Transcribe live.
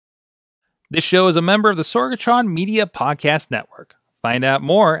This show is a member of the Sorgatron Media Podcast Network. Find out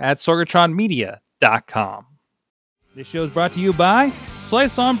more at sorgatronmedia.com. This show is brought to you by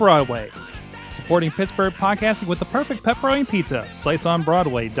Slice on Broadway, supporting Pittsburgh podcasting with the perfect pepperoni pizza,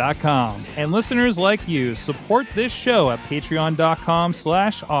 sliceonbroadway.com. And listeners like you, support this show at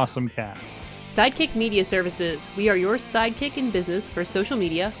patreon.com/awesomecast. Sidekick Media Services. We are your sidekick in business for social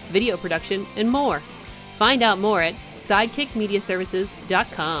media, video production, and more. Find out more at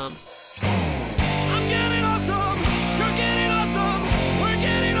sidekickmediaservices.com. I'm getting awesome, you're getting awesome, we're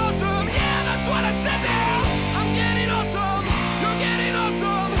getting awesome, yeah, that's what I said now. I'm getting awesome, you're getting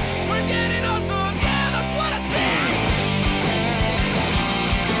awesome, we're getting awesome, yeah, that's what I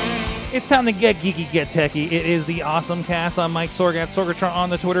said. It's time to get geeky, get techie. It is the AwesomeCast. I'm Mike Sorg at Sorgatron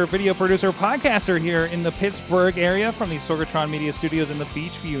on the Twitter, video producer, podcaster here in the Pittsburgh area from the Sorgatron Media Studios in the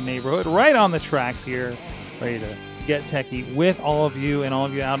Beachview neighborhood, right on the tracks here, ready to get techie with all of you and all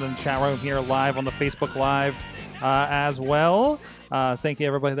of you out in the chat room here live on the Facebook Live as well. Thank you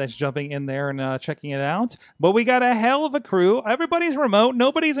everybody that's jumping in there and checking it out. But we got a hell of a crew. Everybody's remote.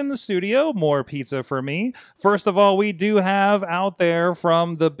 Nobody's in the studio. More pizza for me. First of all, we do have out there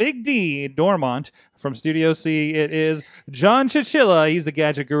from the Big D, Dormont, from Studio C, it is John Chichilla. He's the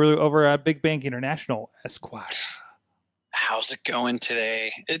gadget guru over at Big Bank International, Esquire. How's it going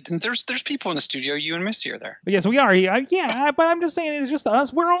today? There's people in the studio. You and Missy are there. Yes, we are. Yeah, but I'm just saying it's just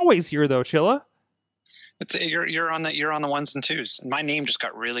us. We're always here, though, Chilla. You're on the ones and twos. And my name just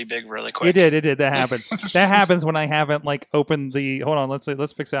got really big really quick. It did. That happens. That happens when I haven't opened the. Hold on.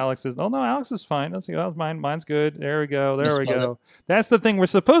 Let's fix Alex's. Oh no, Alex is fine. Let's see. How's mine? Mine's good. There we go. There we go. That's the thing we're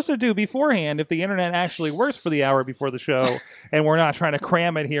supposed to do beforehand if the internet actually works for the hour before the show, and we're not trying to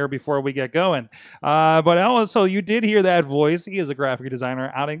cram it here before we get going. But also, you did hear that voice. He is a graphic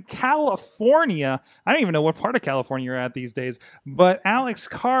designer out in California. I don't even know what part of California you're at these days. But Alex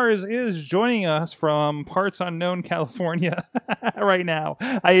Kahrs is joining us from parts unknown California right now.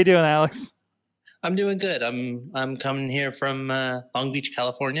 How you doing, Alex? I'm doing good. I'm coming here from Long Beach,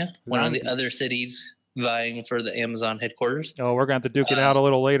 California, one of the other cities vying for the Amazon headquarters. Oh, we're going to have to duke it out a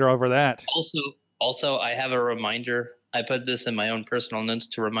little later over that. Also, I have a reminder. I put this in my own personal notes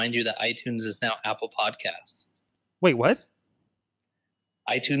to remind you that iTunes is now Apple Podcasts. Wait, what?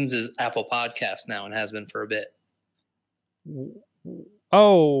 iTunes is Apple Podcasts now and has been for a bit.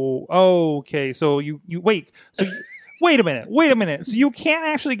 Oh, okay. So you wait. So wait a minute. So you can't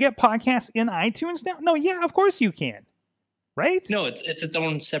actually get podcasts in iTunes now? No, yeah, of course you can. Right? No, it's its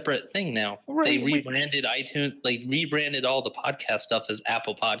own separate thing now. Right, they rebranded iTunes, rebranded all the podcast stuff as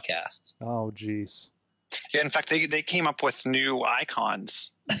Apple Podcasts. Oh, geez. Yeah, in fact, they came up with new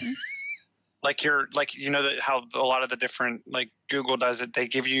icons. How a lot of the different Google does it. They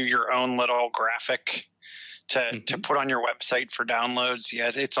give you your own little graphic to put on your website for downloads.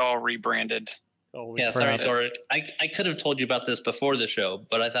 Yeah, it's all rebranded. Holy crap. Sorry. I could have told you about this before the show,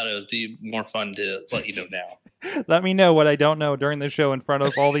 but I thought it would be more fun to let you know now. Let me know what I don't know during the show in front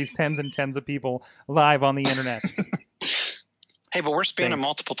of all these tens and tens of people live on the internet. Hey, but we're spanning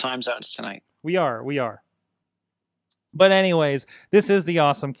multiple time zones tonight. We are. But anyways, this is the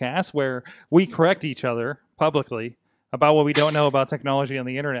AwesomeCast where we correct each other publicly about what we don't know about technology on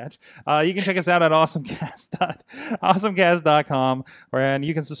the internet. You can check us out at awesomecast.com, and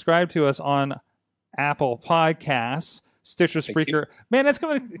you can subscribe to us on Apple Podcasts, Stitcher, Spreaker. Man, that's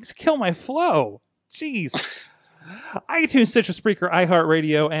going to kill my flow. Jeez. iTunes, Stitcher, Spreaker,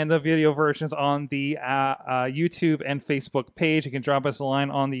 iHeartRadio, and the video versions on the YouTube and Facebook page. You can drop us a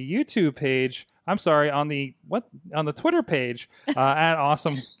line on the YouTube page. I'm sorry, on the Twitter page at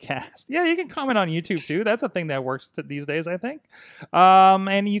AwesomeCast. Yeah, you can comment on YouTube too. That's a thing that works these days, I think.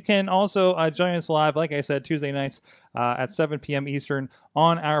 And you can also join us live, like I said, Tuesday nights at 7 p.m. Eastern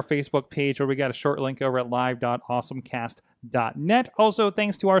on our Facebook page, where we got a short link over at live.awesomecast.net. Also,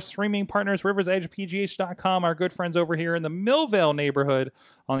 thanks to our streaming partners, riversedgepgh.com, our good friends over here in the Millvale neighborhood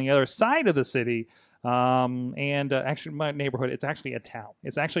on the other side of the city. Actually my neighborhood, it's actually a town.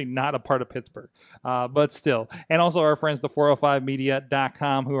 It's actually not a part of Pittsburgh, but still. And also our friends, the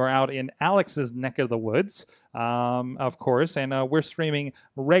 405media.com, who are out in Alex's neck of the woods, of course. And we're streaming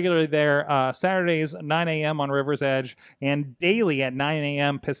regularly there, Saturdays, 9 a.m. on River's Edge, and daily at 9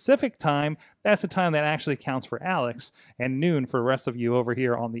 a.m. Pacific time. That's the time that actually counts for Alex, and noon for the rest of you over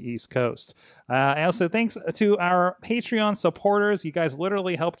here on the East Coast. Also, thanks to our Patreon supporters. You guys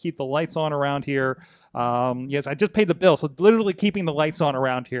literally help keep the lights on around here. Yes, I just paid the bill, so literally keeping the lights on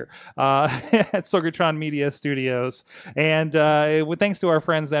around here at Sorgatron Media Studios. And with thanks to our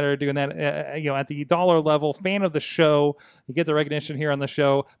friends that are doing that, at the dollar level, fan of the show, you get the recognition here on the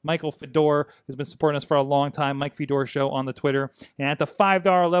show. Michael Fedor has been supporting us for a long time. Mike Fedor Show on the Twitter. And at the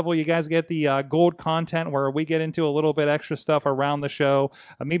 $5 level, you guys get the gold content where we get into a little bit extra stuff around the show.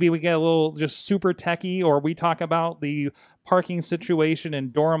 Maybe we get a little just super techie, or we talk about the parking situation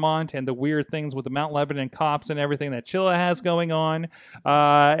in Dormont and the weird things with the Mount Lebanon cops and everything that Chilla has going on.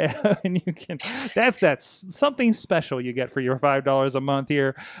 And you can, that's something special you get for your $5 a month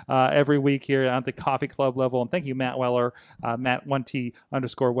here every week here at the Coffee Club level. And thank you, Matt Weller,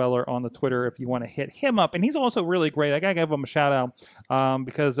 Matt1T_Weller on the Twitter if you want to hit him up. And he's also really great. I gotta give him a shout out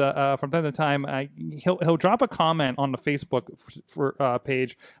because from time to time he'll drop a comment on the Facebook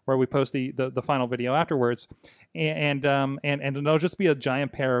page where we post the final video afterwards. And it'll just be a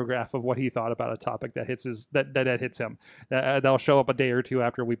giant paragraph of what he thought about a topic that hits him. That'll show up a day or two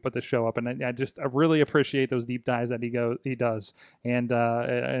after we put the show up, and I really appreciate those deep dives that he does. And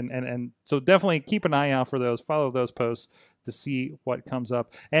so definitely keep an eye out for those. Follow those posts to see what comes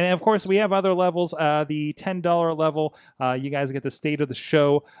up. And of course, we have other levels. The $10 level, you guys get the state of the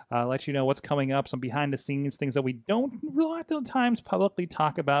show, let you know what's coming up, some behind the scenes things that we don't a lot of times publicly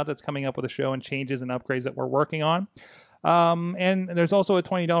talk about that's coming up with the show, and changes and upgrades that we're working on. And there's also a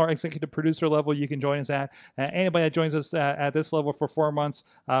 $20 executive producer level you can join us at. Anybody that joins us at this level for 4 months,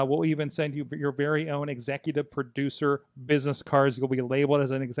 we'll even send you your very own executive producer business cards. You'll be labeled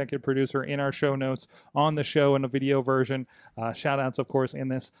as an executive producer in our show notes on the show in a video version. Shout outs, of course, in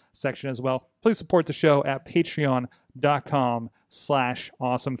this section as well. Please support the show at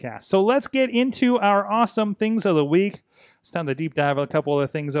patreon.com/AwesomeCast. So let's get into our awesome things of the week. It's time to deep dive a couple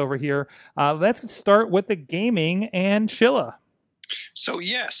of things over here. Let's start with the gaming and Chilla. So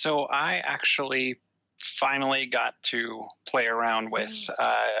I actually finally got to play around with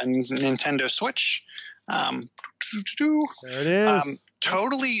a Nintendo Switch. There it is.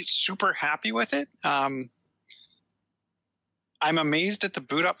 Totally super happy with it. I'm amazed at the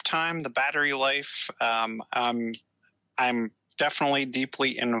boot up time, the battery life. I'm definitely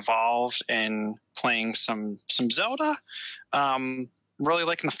deeply involved in playing some Zelda. Really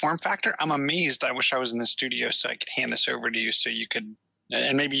liking the form factor. I'm amazed. I wish I was in the studio so I could hand this over to you so you could,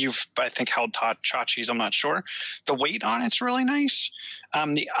 and maybe you've, I think, held Chachi's. I'm not sure. The weight on it's really nice.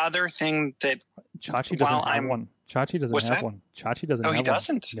 The other thing that Chachi doesn't have one. Chachi doesn't have one. Chachi doesn't have one. Oh, he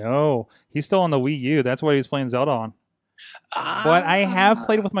doesn't? No. He's still on the Wii U. That's what he's playing Zelda on. But I have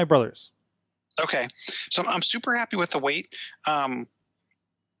played with my brothers. Okay. So I'm super happy with the weight.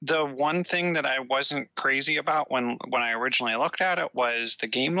 The one thing that I wasn't crazy about when I originally looked at it was the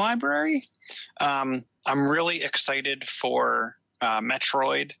game library. I'm really excited for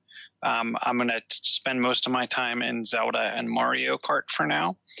Metroid. I'm going to spend most of my time in Zelda and Mario Kart for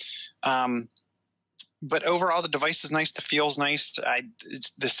now. But overall, the device is nice. The feel's nice. It's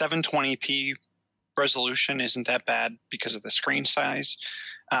the 720p resolution isn't that bad because of the screen size.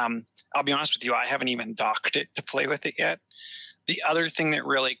 I'll be honest with you, I haven't even docked it to play with it yet. The other thing that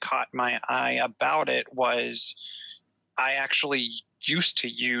really caught my eye about it was I actually used to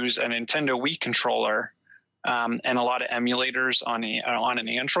use a Nintendo Wii controller and a lot of emulators on an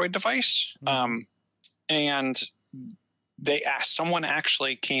Android device. And someone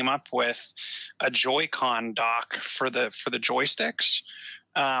actually came up with a Joy-Con dock for the joysticks,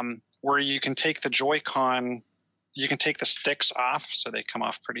 where you can take the Joy-Con, you can take the sticks off, so they come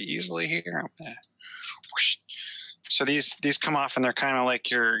off pretty easily here. So these come off, and they're kind of like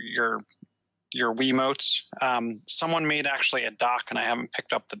your Wiimotes. Someone made actually a dock, and I haven't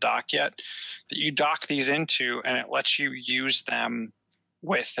picked up the dock yet, that you dock these into, and it lets you use them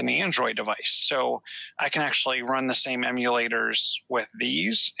with an Android device. So I can actually run the same emulators with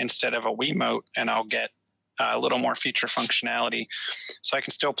these instead of a Wiimote, and I'll get a little more feature functionality. So I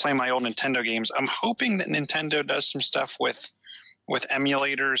can still play my old Nintendo games. I'm hoping that Nintendo does some stuff with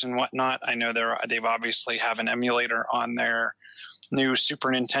emulators and whatnot. I know they've obviously have an emulator on their new Super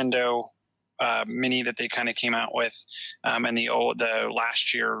Nintendo Mini that they kind of came out with, and the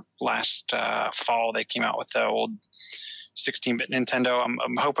last fall they came out with the old 16-bit Nintendo.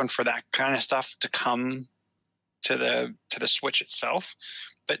 I'm hoping for that kind of stuff to come to the Switch itself.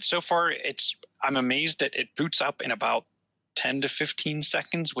 But so far, I'm amazed that it boots up in about 10 to 15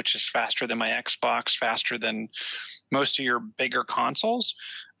 seconds, which is faster than my Xbox, faster than most of your bigger consoles.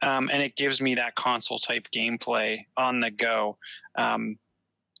 And it gives me that console type gameplay on the go.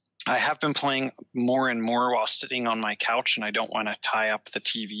 I have been playing more and more while sitting on my couch, and I don't want to tie up the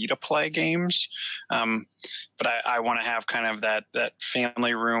TV to play games. But I want to have kind of that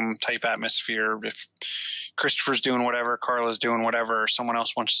family room type atmosphere. If Christopher's doing whatever, Carla's doing whatever, or someone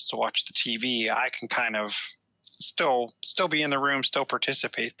else wants to watch the TV, I can kind of still be in the room, still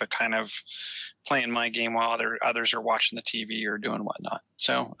participate, but kind of playing my game while others are watching the TV or doing whatnot.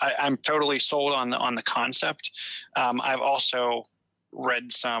 So I'm totally sold on the concept. I've also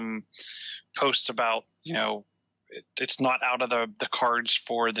read some posts about, it's not out of the cards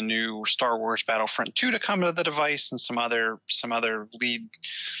for the new Star Wars Battlefront 2 to come to the device, and some other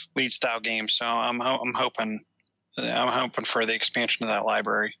lead style games. So I'm hoping for the expansion of that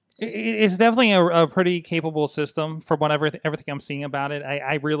library. It's definitely a pretty capable system from everything I'm seeing about it.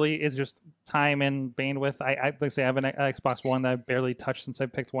 I really, it's just time and bandwidth. I like I say, I have an Xbox One that I've barely touched since I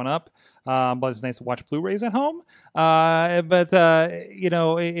picked one up. But it's nice to watch Blu-rays at home. I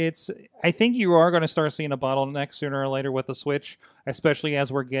think you are going to start seeing a bottleneck sooner or later with the Switch, especially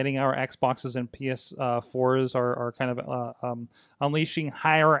as we're getting our Xboxes and PS4s are kind of unleashing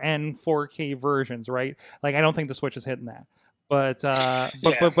higher end 4K versions, right? Like, I don't think the Switch is hitting that. But I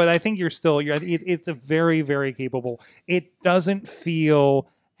think it's a very, very capable. It doesn't feel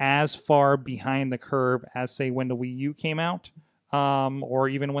as far behind the curve as, say, when the Wii U came out, or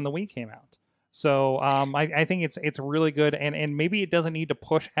even when the Wii came out. So I think it's really good, and maybe it doesn't need to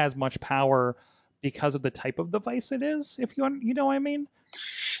push as much power because of the type of device it is, if you know what I mean.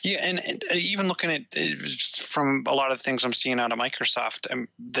 Yeah, and even looking at from a lot of things I'm seeing out of Microsoft,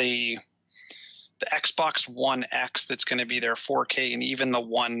 the Xbox One X that's going to be their 4K, and even the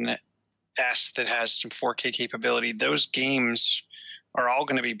One S that has some 4K capability, those games are all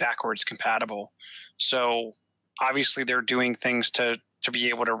going to be backwards compatible. So obviously they're doing things to be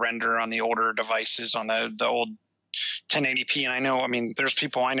able to render on the older devices on the old 1080p. And there's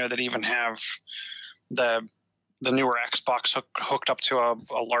people I know that even have the newer Xbox hooked up to a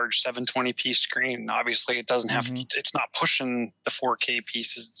large 720p screen. Obviously, it doesn't have it's not pushing the 4K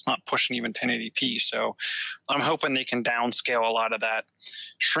pieces. It's not pushing even 1080p. So I'm hoping they can downscale a lot of that,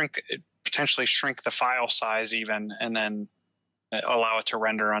 potentially shrink the file size even, and then allow it to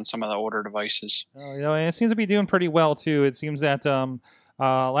render on some of the older devices. And it seems to be doing pretty well too. It seems that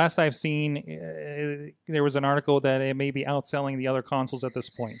last I've seen, there was an article that it may be outselling the other consoles at this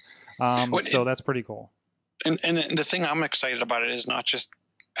point. So that's pretty cool. And the thing I'm excited about it is not just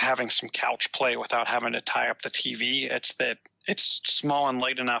having some couch play without having to tie up the TV. It's that it's small and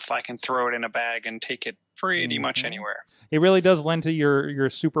light enough I can throw it in a bag and take it pretty much anywhere. It really does lend to your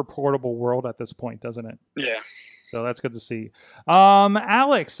super portable world at this point, doesn't it? Yeah. So that's good to see.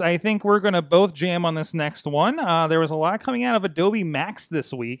 Alex, I think we're going to both jam on this next one. There was a lot coming out of Adobe Max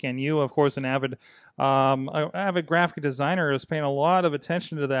this week, and you, of course, an avid graphic designer, is paying a lot of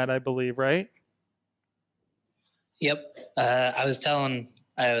attention to that, I believe, right? Yep. I was talking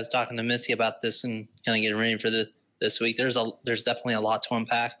to Missy about this and kind of getting ready for this week. There's definitely a lot to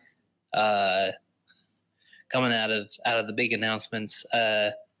unpack coming out of the big announcements.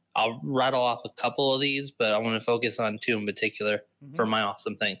 I'll rattle off a couple of these, but I want to focus on two in particular for my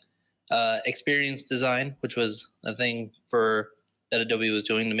awesome thing. Experience design, which was a thing that Adobe was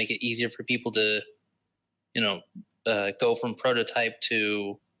doing to make it easier for people to, go from prototype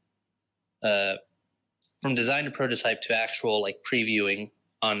to from design to prototype to actual previewing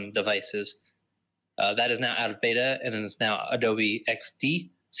on devices. That is now out of beta, and it is now Adobe XD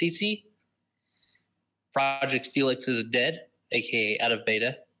CC. Project Felix is dead, aka out of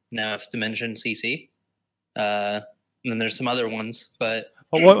beta. Now it's Dimension CC. And then there's some other ones, but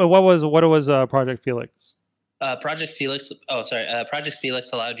what was Project Felix? Project Felix. Project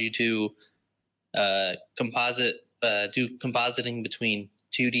Felix allowed you to do compositing between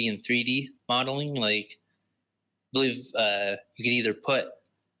 2D and 3D modeling. I believe you could either put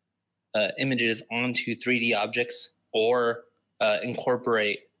images onto 3D objects or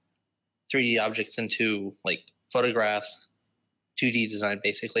incorporate 3D objects into photographs, 2D design,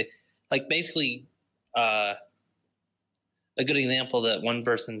 basically. A good example that one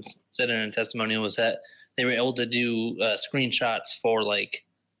person said in a testimonial was that they were able to do screenshots for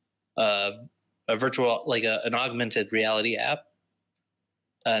a virtual, an augmented reality app,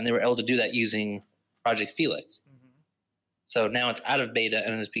 and they were able to do that using Project Felix. So now it's out of beta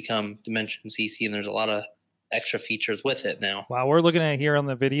and has become Dimension CC, and there's a lot of extra features with it now. Wow, we're looking at it here on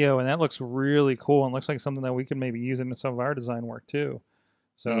the video, and that looks really cool, and looks like something that we can maybe use in some of our design work too.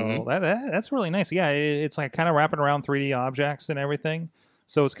 So that's really nice. Yeah, it's kind of wrapping around 3D objects and everything.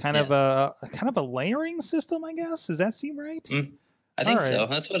 So it's kind of a layering system, I guess. Does that seem right? I think All right. so.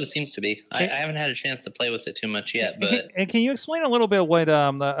 That's what it seems to be. I haven't had a chance to play with it too much yet, but And can you explain a little bit what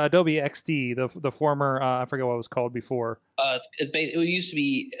the Adobe XD, the former I forget what it was called before? it used to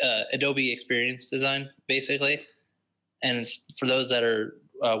be Adobe Experience Design, basically, and it's for those that are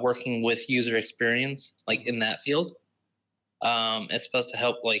working with user experience, like in that field. It's supposed to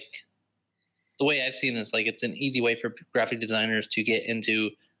help, like, the way I've seen this, like, it's an easy way for graphic designers to get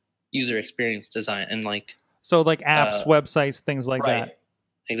into user experience design and like. So like apps, websites, things like Right. that.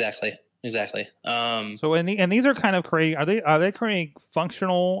 Exactly. So and these are kind of creating. Are they creating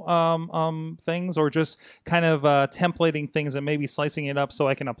functional things, or just kind of templating things and maybe slicing it up so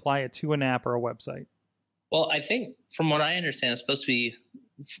I can apply it to an app or a website? Well, I think from what I understand, it's supposed to be.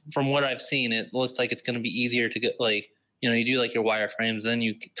 From what I've seen, it looks like it's going to be easier to get, like, you know, you do like your wireframes, then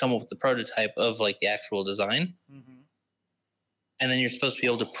you come up with the prototype of like the actual design, and then you're supposed to be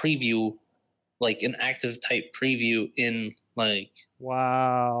able to preview, like an active type preview in like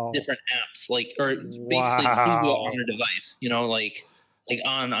different apps, like, or basically preview on your device, you know, like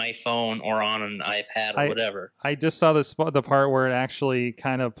on an iPhone or on an iPad or whatever. I just saw the part where it actually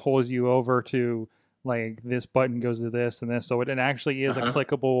kind of pulls you over to, like, this button goes to this and this, so it actually is a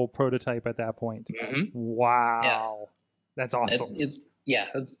clickable prototype at that point. Wow, that's awesome. It's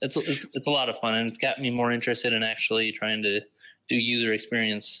a lot of fun, and it's got me more interested in actually trying to do user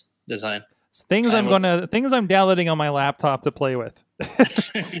experience design. Things I'm downloading on my laptop to play with.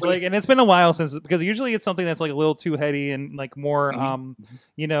 Like, and it's been a while because usually it's something that's like a little too heady and like more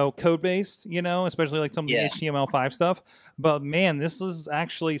you know, code based, you know, especially like some of the HTML5 stuff. But man, this is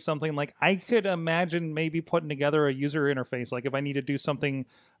actually something like I could imagine maybe putting together a user interface. Like if I need to do something,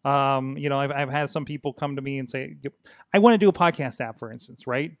 you know, I've had some people come to me and say, I want to do a podcast app, for instance,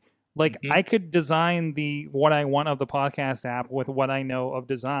 right? Like I could design what I want of the podcast app with what I know of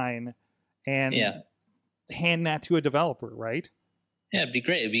design, and hand that to a developer, right? Yeah, it'd be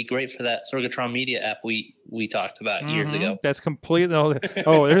great. It'd be great for that Sorgatron Media app we talked about years ago. That's completely.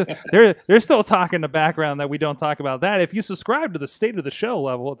 They're still talking in the background that we don't talk about that. If you subscribe to the State of the Show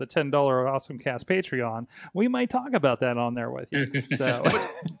level at the $10 AwesomeCast Patreon, we might talk about that on there with you. So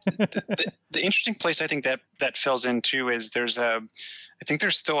the interesting place I think that fills in too is I think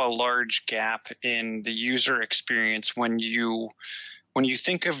there's still a large gap in the user experience when you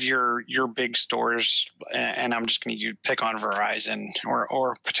think of your big stores, and I'm just going to pick on Verizon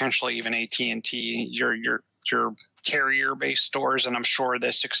or potentially even AT&T, your carrier-based stores, and I'm sure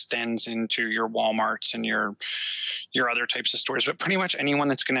this extends into your Walmarts and your other types of stores, but pretty much anyone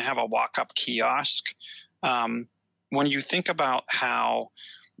that's going to have a walk-up kiosk. When you think about how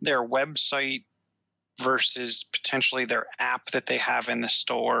their website versus potentially their app that they have in the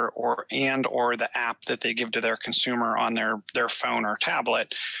store or the app that they give to their consumer on their phone or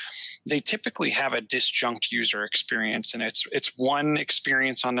tablet, they typically have a disjunct user experience, and it's one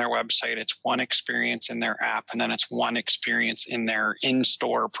experience on their website, it's one experience in their app, and then it's one experience in their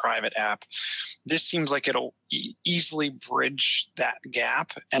in-store private app. This seems like it'll easily bridge that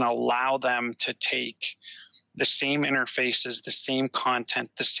gap and allow them to take the same interfaces, the same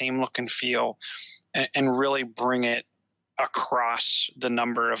content, the same look and feel, and really bring it across the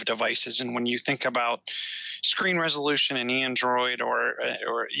number of devices. And when you think about screen resolution in Android or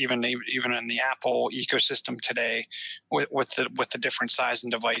even in the Apple ecosystem today, with the different size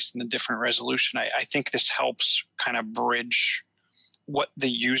and device and the different resolution, I think this helps kind of bridge what the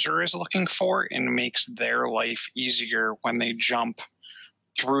user is looking for and makes their life easier when they jump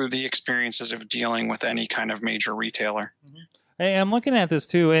through the experiences of dealing with any kind of major retailer. Hey, I'm looking at this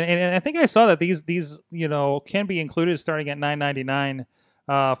too, and I think I saw that these you know, can be included starting at $9.99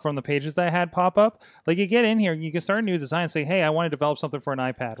 from the pages that I had pop up. Like, you get in here, you can start a new design and say, hey, I want to develop something for an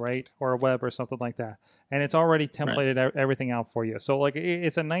iPad, right, or a web or something like that, and it's already templated everything out for you. So like,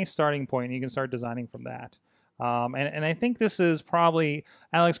 it's a nice starting point, and you can start designing from that. And I think this is probably,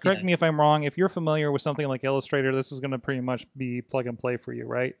 Alex, correct me if I'm wrong, if you're familiar with something like Illustrator, this is going to pretty much be plug and play for you,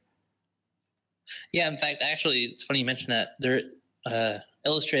 right? Yeah, in fact, actually, it's funny you mentioned that.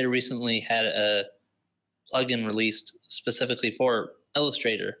 Illustrator recently had a plugin released specifically for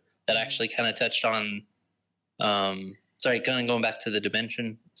Illustrator that actually kind of touched on, kind of going back to the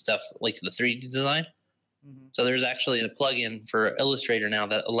dimension stuff, like the 3D design. So there's actually a plugin for Illustrator now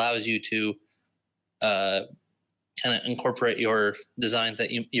that allows you to kind of incorporate your designs that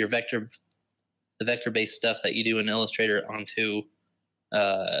the vector-based stuff that you do in Illustrator onto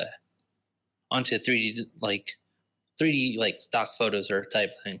 3D like stock photos or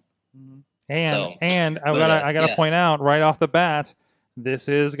type thing. And I gotta point out right off the bat, this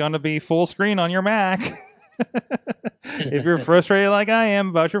is going to be full screen on your Mac. If you're frustrated like I am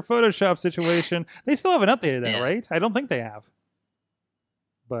about your Photoshop situation, they still haven't updated that, right? I don't think they have.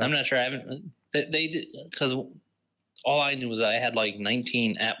 But I'm not sure. I haven't. They did, because all I knew was that I had like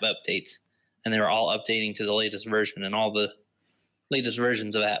 19 app updates, and they were all updating to the latest version, and all the latest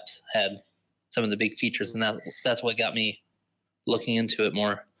versions of apps had some of the big features, and that's what got me looking into it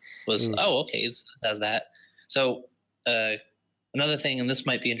more. Was okay, it has that. So another thing, and this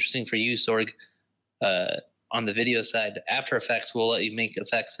might be interesting for you, Sorg, on the video side, After Effects will let you make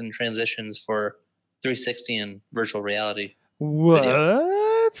effects and transitions for 360 and virtual reality. What? Video.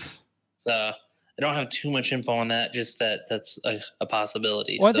 So I don't have too much info on that, just that's a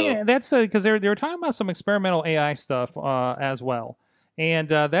possibility. Well, I think that's because they were talking about some experimental AI stuff as well. And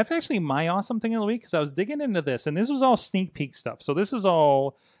that's actually my awesome thing of the week, because I was digging into this, and this was all sneak peek stuff. So this is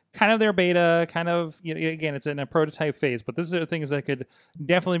all kind of their beta, kind of, again, it's in a prototype phase, but these are things that could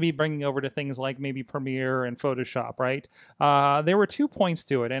definitely be bringing over to things like maybe Premiere and Photoshop, right? There were 2 points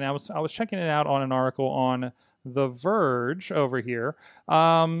to it, and I was checking it out on an article on The Verge over here.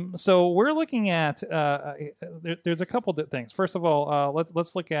 So we're looking at there's a couple of things. First of all,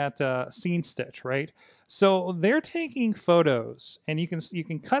 let's look at Scene Stitch, right? So they're taking photos, and you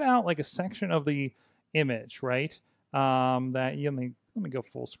can cut out like a section of the image, right? That let me go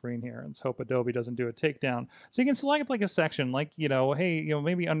full screen here and let's hope Adobe doesn't do a takedown. So you can select like a section, like, hey,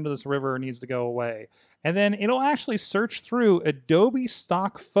 maybe under this river needs to go away. And then it'll actually search through Adobe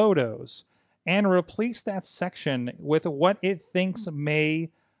stock photos and replace that section with what it thinks may,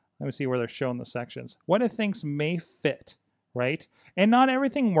 let me see where they're showing the sections, what it thinks may fit, right? And not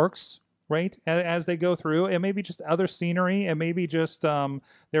everything works, right, as they go through. It may be just other scenery. It may be just, they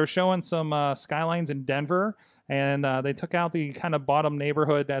were showing some skylines in Denver, and they took out the kind of bottom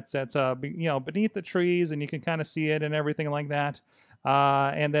neighborhood that's beneath the trees, and you can kind of see it and everything like that.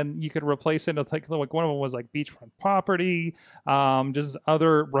 And then you could replace it with like one of them was like beachfront property, just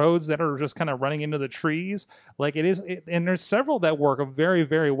other roads that are just kind of running into the trees. Like and there's several that work very,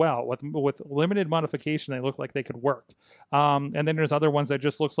 very well with limited modification. They look like they could work. And then there's other ones that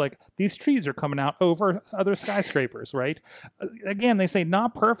just looks like these trees are coming out over other skyscrapers, right? Again, they say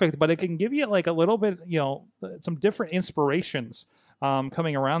not perfect, but it can give you like a little bit, some different inspirations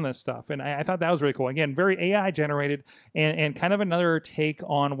coming around this stuff. And I thought that was really cool. Again, very AI generated, and kind of another take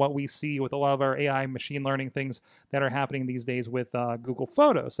on what we see with a lot of our AI machine learning things that are happening these days with Google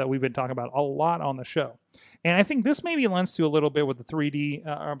Photos that we've been talking about a lot on the show. And I think this maybe lends to a little bit with the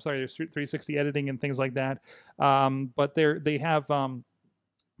 360 editing and things like that. But they have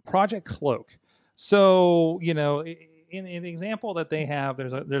Project Cloak. So, in the example that they have,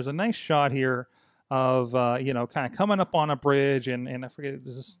 there's a nice shot here of kind of coming up on a bridge, and I forget,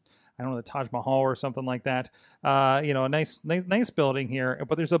 this is, I don't know, the Taj Mahal or something like that. A nice building here,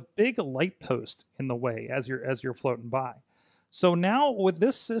 but there's a big light post in the way as you're floating by. So now with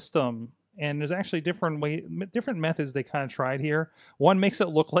this system, and there's actually different methods they kind of tried here. One makes it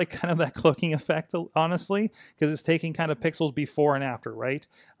look like kind of that cloaking effect, honestly, because it's taking kind of pixels before and after, right?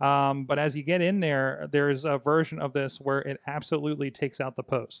 But as you get in there, there's a version of this where it absolutely takes out the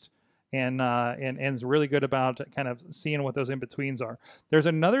post. And is really good about kind of seeing what those in-betweens are. There's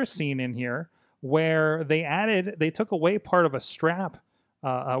another scene in here where they took away part of a strap,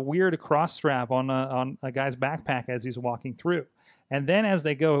 a weird cross strap on a guy's backpack as he's walking through. And then as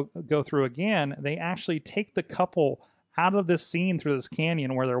they go through again, they actually take the couple out of this scene through this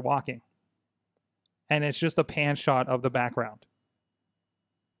canyon where they're walking. And it's just a pan shot of the background.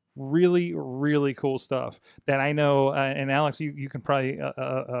 Really, really cool stuff that I know, and Alex, you can probably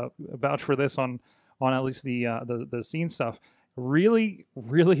vouch for this on at least the scene stuff. Really,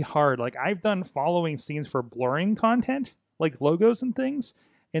 really hard. Like, I've done following scenes for blurring content, like logos and things,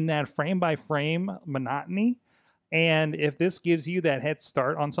 in that frame by frame monotony. And if this gives you that head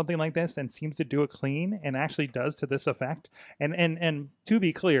start on something like this and seems to do it clean and actually does to this effect, and to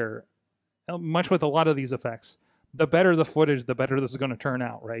be clear, much with a lot of these effects, the better the footage, the better this is going to turn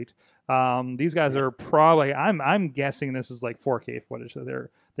out, right? These guys are probably, I'm guessing this is like 4K footage that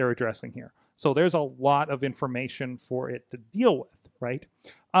they're addressing here. So there's a lot of information for it to deal with, right?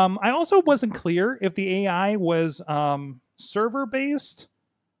 I also wasn't clear if the AI was server-based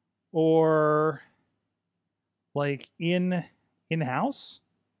or like in-house.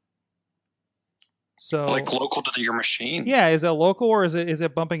 So like local to your machine. Yeah, is it local, or is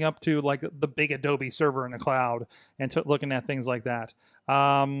it bumping up to like the big Adobe server in the cloud and looking at things like that?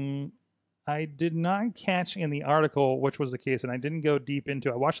 I did not catch in the article which was the case, and I didn't go deep into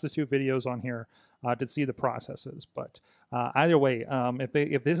it. I watched the 2 videos on here to see the processes, but either way,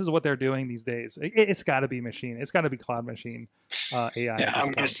 if this is what they're doing these days, it's got to be machine. It's got to be cloud machine AI. Yeah,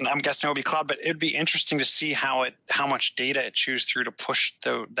 I'm guessing it'll be cloud, but it'd be interesting to see how much data it chews through to push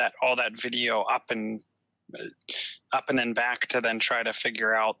all that video up and up and then back to then try to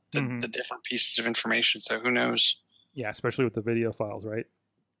figure out Mm-hmm. the different pieces of information. So who knows? Yeah, especially with the video files, right?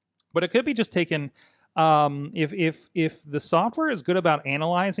 But it could be just taken. If the software is good about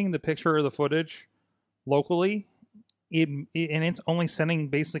analyzing the picture or the footage locally, and it's only sending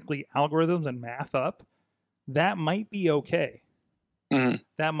basically algorithms and math up, that might be okay. Mhm.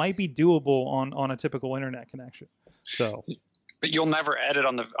 That might be doable on a typical internet connection. So, But you'll never edit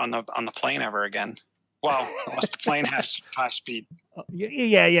on the plane ever again. Well, unless the plane has high speed.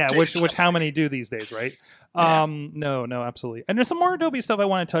 yeah. Which how many do these days, right? Yeah. No, absolutely. And there's some more Adobe stuff I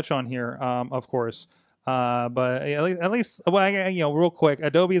want to touch on here, of course. But at least, well, real quick,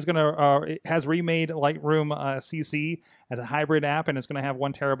 Adobe is it has remade Lightroom CC as a hybrid app, and it's going to have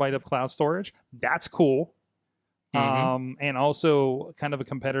 1 terabyte of cloud storage. That's cool. And also kind of a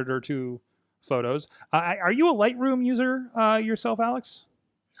competitor to Photos. Are you a Lightroom user yourself, Alex?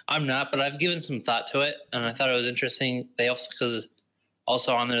 I'm not, but I've given some thought to it, and I thought it was interesting. They because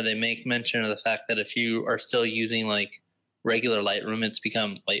also on there they make mention of the fact that if you are still using like regular Lightroom, it's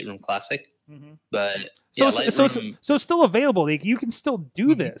become Lightroom Classic. Mm-hmm. But so Lightroom, so it's still available. Like, you can still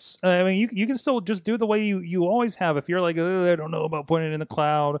do this. I mean, you can still just do the way you always have. If you're like, I don't know about putting it in the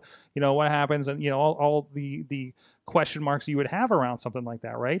cloud, what happens, and all the question marks you would have around something like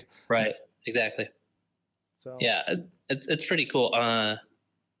that, right? Right. Exactly. So yeah, it's pretty cool.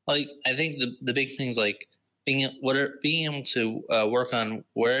 Like, I think the big things like being able to work on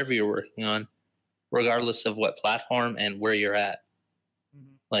wherever you're working on, regardless of what platform and where you're at.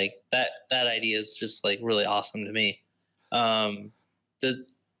 Mm-hmm. Like that idea is just like really awesome to me. The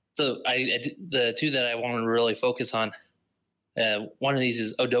two that I want to really focus on, one of these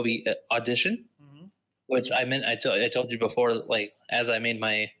is Adobe Audition, Mm-hmm. which I told you before, like as I made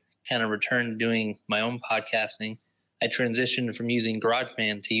my kind of return doing my own podcasting, I transitioned from using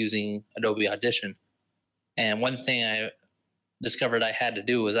GarageBand to using Adobe Audition. And one thing I discovered I had to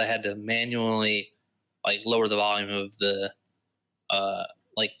do was I had to manually like lower the volume of the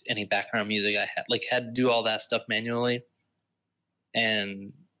like any background music I had to do all that stuff manually.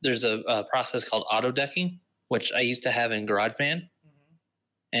 And there's a process called auto decking, which I used to have in GarageBand. Mm-hmm.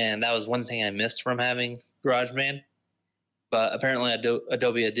 And that was one thing I missed from having GarageBand. But apparently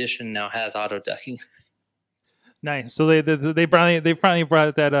Adobe Audition now has auto decking. Nice. So they finally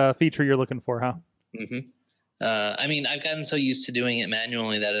brought that feature you're looking for, huh? Mm-hmm. I mean, I've gotten so used to doing it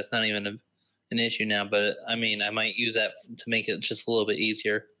manually that it's not even an issue now. But I mean, I might use that to make it just a little bit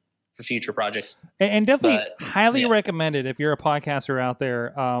easier for future projects. And definitely highly recommended if you're a podcaster out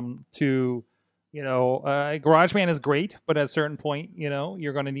there to, GarageBand is great, but at a certain point,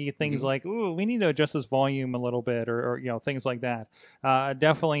 you're going to need things like, ooh, we need to adjust this volume a little bit, or things like that.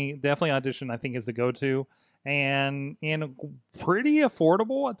 Definitely Audition, I think, is the go-to. And pretty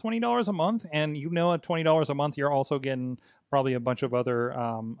affordable at $20 a month. And at $20 a month, you're also getting probably a bunch of other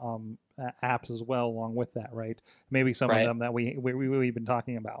apps as well along with that, right? Maybe some of them that we've been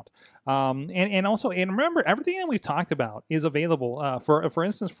talking about. And also, and remember, everything that we've talked about is available for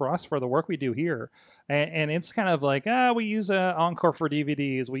instance, for us, for the work we do here. And it's kind of like, we use Encore for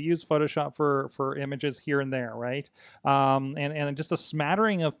DVDs, we use Photoshop for images here and there, right? And just a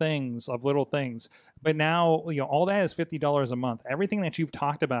smattering of things, of little things. But now, all that is $50 a month. Everything that you've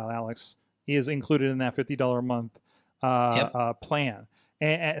talked about, Alex, is included in that $50 a month plan.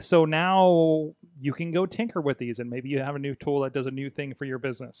 And so now you can go tinker with these, and maybe you have a new tool that does a new thing for your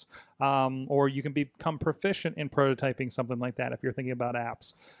business, or you can become proficient in prototyping something like that if you're thinking about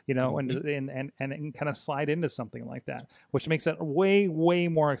apps, and kind of slide into something like that, which makes it way, way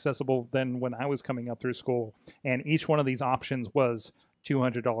more accessible than when I was coming up through school. And each one of these options was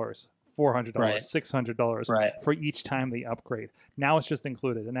 $200, $400, $600 for each time they upgrade. Now it's just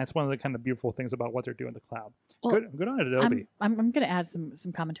included, and that's one of the kind of beautiful things about what they're doing in the cloud. Well, good on Adobe. I'm going to add some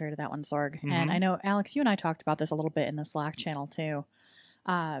commentary to that one, Sorg. Mm-hmm. And I know, Alex, you and I talked about this a little bit in the Slack channel too.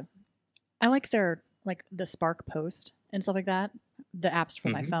 I like the Spark post and stuff like that, the apps for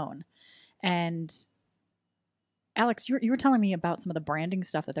my phone. And Alex, you were telling me about some of the branding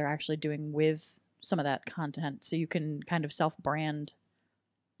stuff that they're actually doing with some of that content, so you can kind of self-brand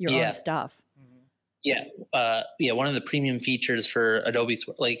your own stuff. Yeah. One of the premium features for Adobe,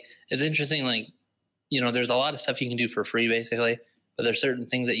 like, it's interesting, like, there's a lot of stuff you can do for free basically, but there's certain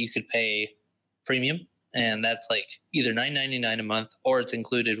things that you could pay premium, and that's like either $9.99 a month, or it's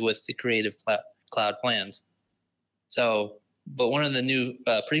included with the Creative Cloud plans. So, but one of the new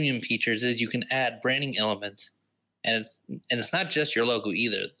premium features is you can add branding elements, and it's not just your logo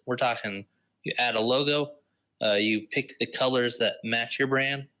either. We're talking, you add a logo, you pick the colors that match your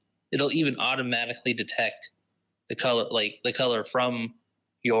brand. It'll even automatically detect the color from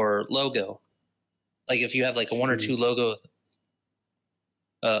your logo. like if you have like a one or two logo,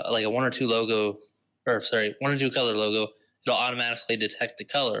 like a one or two color logo, it'll automatically detect the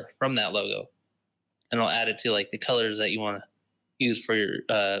color from that logo, and it'll add it to like the colors that you want to use for your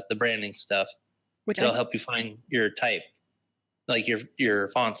the branding stuff. Which it'll help you find your type, like your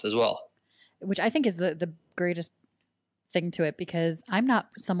fonts as well. Which I think is the greatest thing to it, because I'm not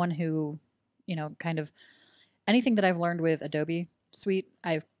someone who, you know, kind of anything that I've learned with Adobe Suite,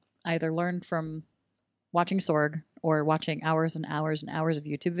 I've either learned from watching Sorg or watching hours and hours and hours of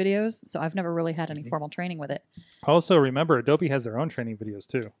YouTube videos. So I've never really had any formal training with it. Also, remember, Adobe has their own training videos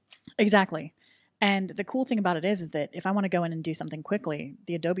too. Exactly. And the cool thing about it is that if I want to go in and do something quickly,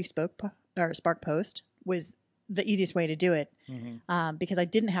 the Adobe Spark Post was the easiest way to do it, because I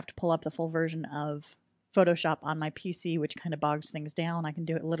didn't have to pull up the full version of Photoshop on my PC, which kind of bogs things down. I can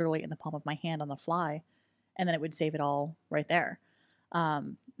do it literally in the palm of my hand on the fly, and then it would save it all right there.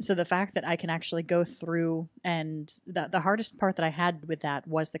 So the fact that I can actually go through, and the hardest part that I had with that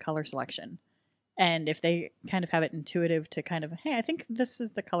was the color selection. And if they kind of have it intuitive to kind of, hey, I think this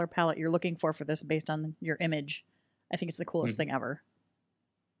is the color palette you're looking for this based on your image, I think it's the coolest thing ever.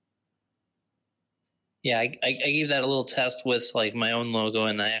 Yeah, I gave that a little test with like my own logo,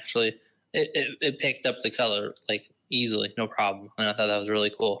 and I actually it picked up the color like easily, no problem, and I thought that was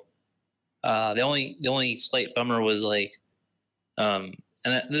really cool. The only slight bummer was like, and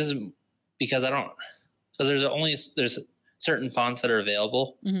this is because there's certain fonts that are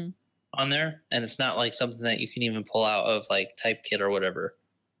available on there, and it's not like something that you can even pull out of like Typekit or whatever,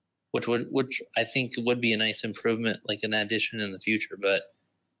 which I think would be a nice improvement, like an addition in the future, but.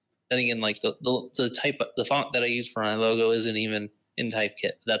 Then again, like the font that I use for my logo isn't even in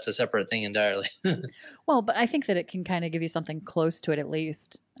Typekit. That's a separate thing entirely. Well, but I think that it can kind of give you something close to it at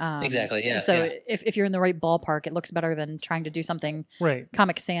least. Exactly. Yeah. So if you're in the right ballpark, it looks better than trying to do something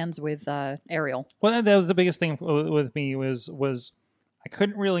Comic Sans with Arial. Well, that was the biggest thing with me was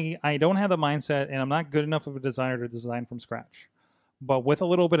I don't have the mindset, and I'm not good enough of a designer to design from scratch. But with a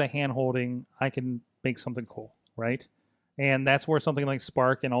little bit of hand holding, I can make something cool, right? And that's where something like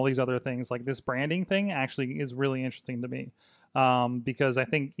Spark and all these other things, like this branding thing, actually is really interesting to me, because I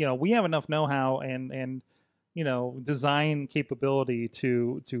think, you know, we have enough know-how and you know, design capability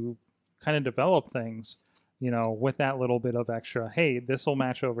to kind of develop things, you know, with that little bit of extra. Hey, this will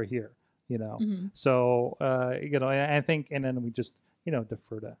match over here, you know. So you know, I think, and then we just, you know,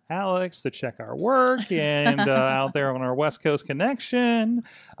 defer to Alex to check our work and out there on our West Coast connection.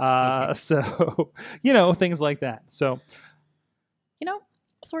 So, you know, things like that. So, you know,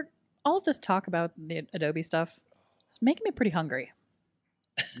 Sorg, all of this talk about the Adobe stuff is making me pretty hungry.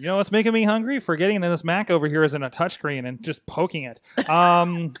 You know what's making me hungry? Forgetting that this Mac over here is in a touchscreen and just poking it.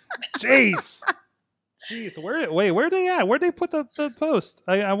 Jeez. Where'd they at? Where'd they put the post?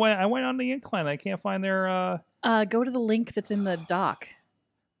 I went on the incline. I can't find their go to the link that's in the doc.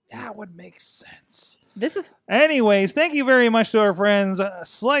 That would make sense. Anyways, thank you very much to our friends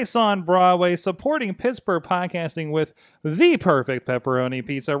Slice on Broadway, supporting Pittsburgh podcasting with the perfect pepperoni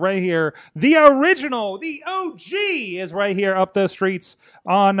pizza right here. The original, the OG is right here up the streets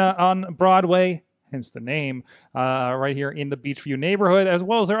on Broadway. Hence the name, right here in the Beachview neighborhood, as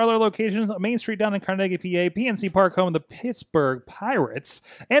well as their other locations, Main Street down in Carnegie, PA, PNC Park, home of the Pittsburgh Pirates,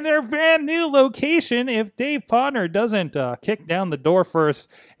 and their brand new location, if Dave Podner doesn't kick down the door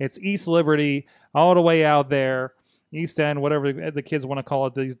first, it's East Liberty, all the way out there, East End, whatever the kids want to call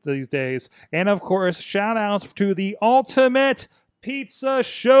it these days. And of course, shout outs to the ultimate Pizza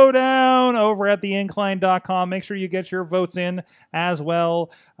Showdown over at theincline.com. Make sure you get your votes in as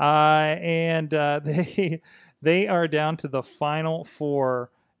well. And they are down to the final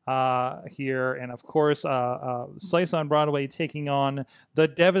four here. And of course, Slice on Broadway taking on the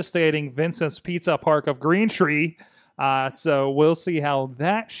devastating Vincent's Pizza Park of Green Tree. So we'll see how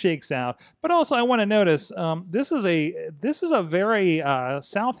that shakes out. But also, I want to notice this is a very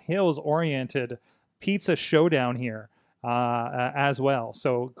South Hills oriented pizza showdown here. As well.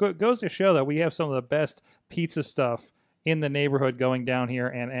 So goes to show that we have some of the best pizza stuff in the neighborhood going down here,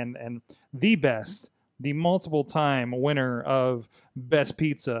 and the multiple time winner of best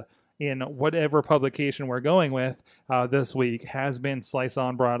pizza in whatever publication we're going with this week has been Slice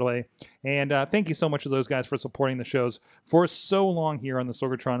on Broadway. And thank you so much to those guys for supporting the shows for so long here on the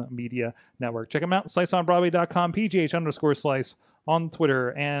Sorgatron Media Network. Check them out, sliceonbroadway.com, PGH_slice on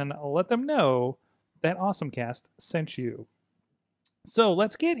Twitter, and let them know that AwesomeCast sent you. So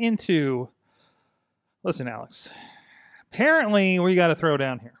let's get into... Listen, Alex. Apparently, we got to throw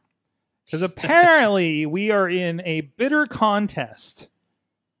down here. Because apparently, we are in a bitter contest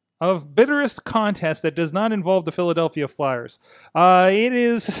of bitterest contest that does not involve the Philadelphia Flyers. It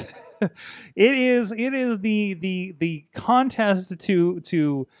is... is the contest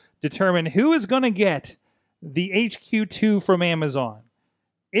to determine who is going to get the HQ2 from Amazon.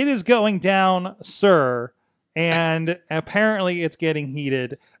 It is going down, sir, and apparently it's getting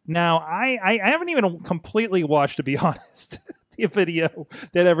heated. Now, I haven't even completely watched, to be honest, the video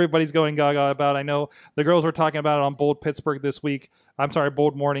that everybody's going gaga about. I know the girls were talking about it on Bold Pittsburgh this week. I'm sorry,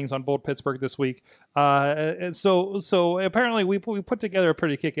 Bold Mornings on Bold Pittsburgh this week. So apparently we put together a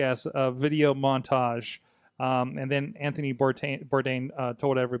pretty kick-ass video montage, and then Anthony Bourdain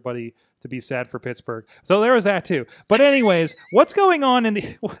told everybody to be sad for Pittsburgh. So there was that too. But anyways, what's going on in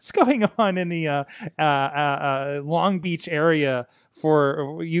the Long Beach area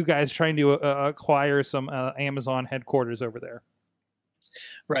for you guys trying to acquire some Amazon headquarters over there?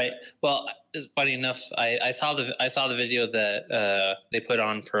 Right. Well, it's funny enough, I saw the video that they put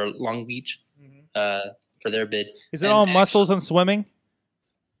on for Long Beach for their bid. Is it all muscles and swimming?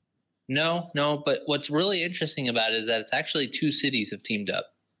 No. But what's really interesting about it is that it's actually two cities have teamed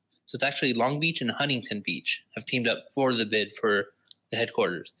up. So it's actually Long Beach and Huntington Beach have teamed up for the bid for the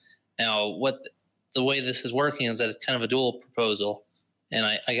headquarters. Now, the way this is working is that it's kind of a dual proposal, and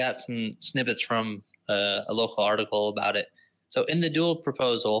I got some snippets from a local article about it. So in the dual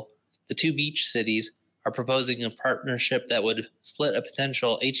proposal, the two beach cities are proposing a partnership that would split a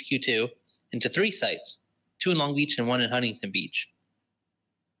potential HQ2 into 3 sites, 2 in Long Beach and 1 in Huntington Beach.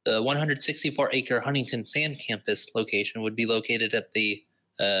 The 164-acre Huntington Sand Campus location would be located at the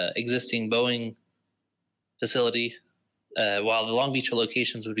existing Boeing facility, while the Long Beach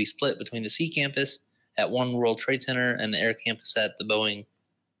locations would be split between the Sea Campus at One World Trade Center and the Air Campus at the Boeing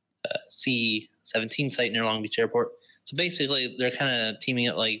C-17 site near Long Beach Airport. So basically, they're kind of teaming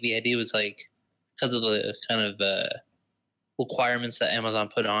up. Like, the idea was like, because of the kind of requirements that Amazon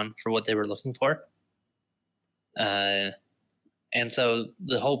put on for what they were looking for. And so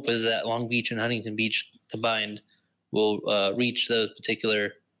the hope is that Long Beach and Huntington Beach combined will reach those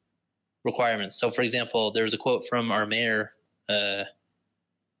particular requirements. So, for example, there was a quote from our mayor, Mayor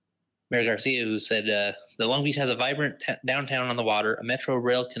Garcia, who said, "The Long Beach has a vibrant downtown on the water, a metro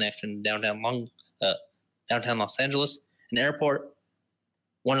rail connection downtown Los Angeles, an airport,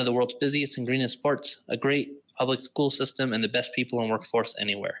 one of the world's busiest and greenest ports, a great public school system, and the best people and workforce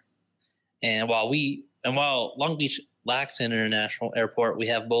anywhere." And while Long Beach lacks an international airport, we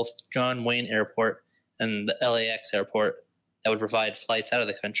have both John Wayne Airport and the LAX airport that would provide flights out of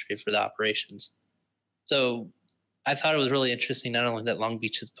the country for the operations. So I thought it was really interesting, not only that Long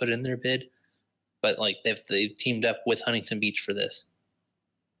Beach has put in their bid, but like they've teamed up with Huntington Beach for this.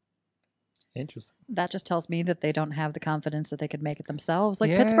 Interesting. That just tells me that they don't have the confidence that they could make it themselves,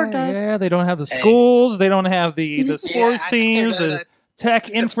 like Pittsburgh does. Yeah, they don't have the schools, they don't have the sports teams, the tech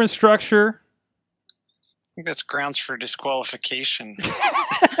infrastructure. I think that's grounds for disqualification.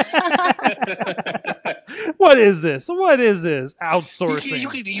 What is this? What is this? Outsourcing.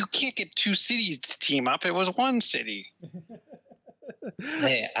 You can't get 2 cities to team up. It was 1 city.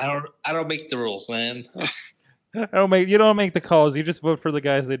 Hey, I don't make the rules, man. You don't make the calls. You just vote for the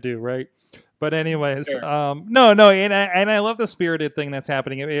guys that do, right? But anyways, sure. No, and I love the spirited thing that's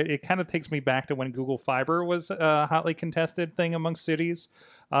happening. It kind of takes me back to when Google Fiber was a hotly contested thing amongst cities.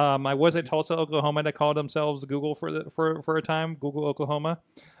 I was at Tulsa, Oklahoma, that called themselves Google for a time, Google Oklahoma.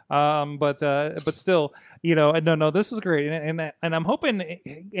 But still, no, this is great, and I'm hoping.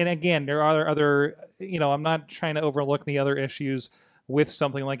 And again, there are other, I'm not trying to overlook the other issues with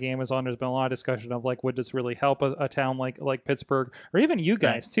something like Amazon. There's been a lot of discussion of like, would this really help a town like Pittsburgh, or even you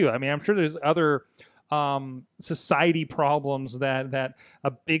guys too? I mean, I'm sure there's other society problems that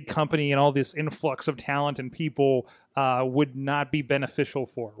a big company and all this influx of talent and people would not be beneficial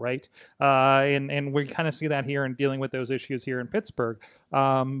for, right? And we kind of see that here in dealing with those issues here in Pittsburgh.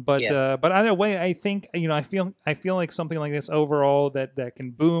 But either way, I think I feel like something like this overall that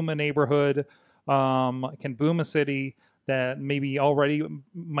can boom a neighborhood, can boom a city that maybe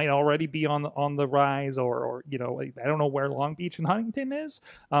might already be on the rise, or I don't know where Long Beach and Huntington is.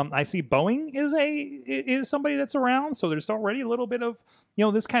 I see Boeing is somebody that's around, so there's already a little bit of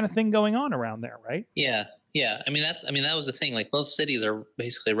this kind of thing going on around there, right? Yeah. I mean that was the thing. Like, both cities are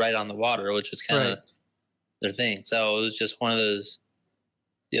basically right on the water, which is kind of their thing. So it was just one of those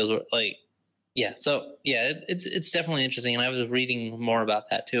deals where, like, So it's definitely interesting, and I was reading more about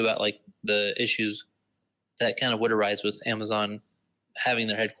that too, about like the issues that kind of would arise with Amazon having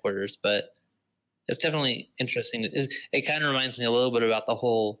their headquarters. But it's definitely interesting. It kind of reminds me a little bit about the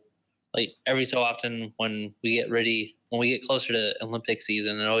whole, like, every so often when we get closer to Olympic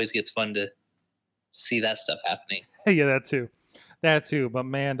season, it always gets fun to see that stuff happening. Yeah, that too. But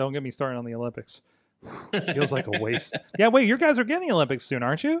man, don't get me started on the Olympics. Feels like a waste. Yeah, wait, you guys are getting the Olympics soon,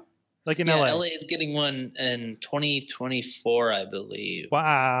 aren't you? Like in Yeah, LA? LA is getting one in 2024, I believe.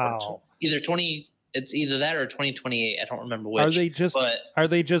 Wow. It's either that or 2028. I don't remember which. Are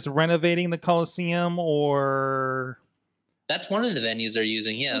they just renovating the Coliseum, or that's one of the venues they're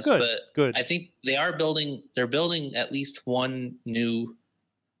using? Yes, good. I think they're building at least one new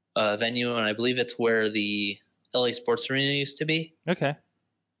venue, and I believe it's where the LA Sports Arena used to be. Okay.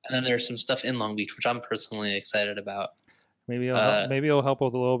 And then there's some stuff in Long Beach, which I'm personally excited about. Maybe it'll help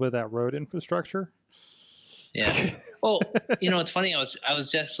with a little bit of that road infrastructure. Yeah. Well, it's funny. I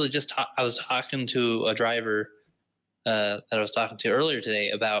was talking to a driver that I was talking to earlier today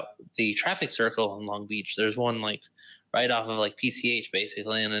about the traffic circle in Long Beach. There's one like right off of like PCH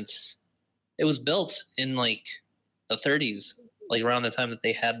basically, and it was built in like the 30s, like around the time that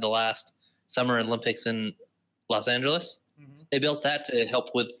they had the last Summer Olympics in Los Angeles. Mm-hmm. They built that to help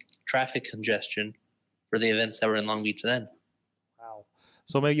with traffic congestion for the events that were in Long Beach then. Wow.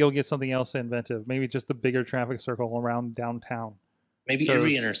 So maybe you'll get something else inventive. Maybe just a bigger traffic circle around downtown. Maybe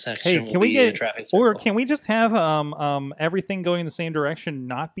every intersection will be a traffic circle. Or can we just have everything going the same direction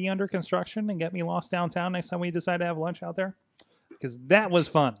not be under construction and get me lost downtown next time we decide to have lunch out there? Because that was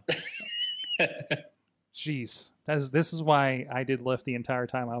fun. Jeez. This is why I did Lyft the entire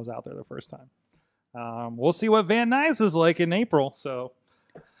time I was out there the first time. We'll see what Van Nuys is like in April, so...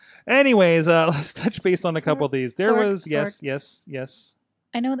 Anyways, let's touch base on a couple of these. Yes.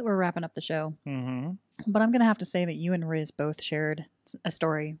 I know that we're wrapping up the show, but I'm going to have to say that you and Riz both shared a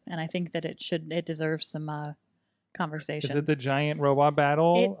story, and I think that it deserves some conversation. Is it the giant robot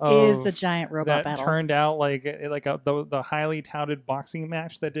battle? It is the giant robot battle. That turned out like the highly touted boxing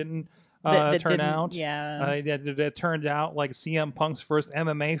match that didn't turn out. Yeah. It turned out like CM Punk's first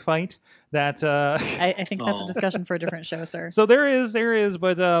MMA fight. That I think that's a discussion for a different show, sir. So there is,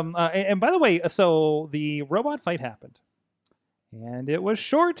 but and by the way, so the robot fight happened, and it was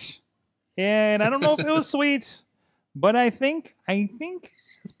short, and I don't know if it was sweet, but I think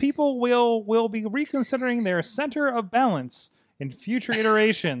people will be reconsidering their center of balance in future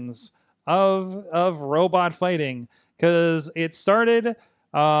iterations of robot fighting, because it started.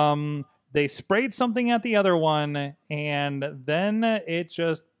 They sprayed something at the other one, and then it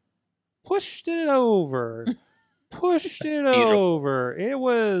just pushed it over. It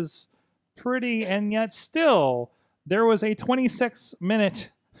was pretty, and yet still, there was a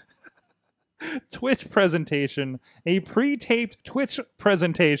 26-minute Twitch presentation, a pre-taped Twitch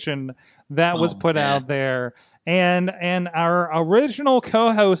presentation that was put out there. And our original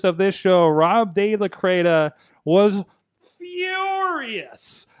co-host of this show, Rob De La Creta, was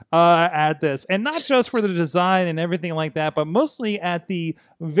furious at this, and not just for the design and everything like that, but mostly at the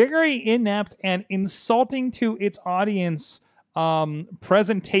very inept and insulting to its audience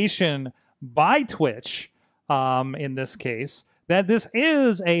presentation by Twitch, in this case, that this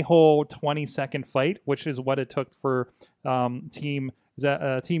is a whole 20-second fight, which is what it took for Team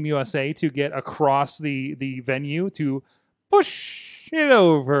USA to get across the venue to push it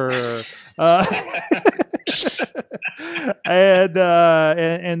over. And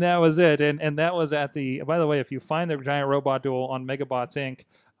that was it, and that was at the. By the way, if you find the giant robot duel on Megabots Inc.,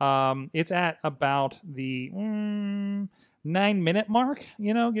 it's at about the 9-minute mark.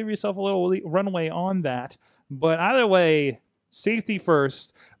 Give yourself a little runway on that. But either way, safety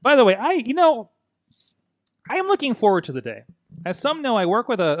first. By the way, I am looking forward to the day. As some know, I work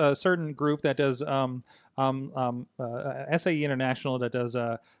with a certain group that does SAE International, that does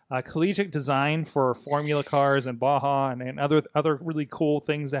collegiate design for Formula cars and Baja and other really cool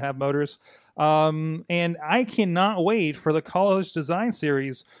things that have motors. And I cannot wait for the college design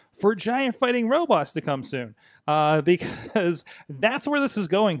series for giant fighting robots to come soon, because that's where this is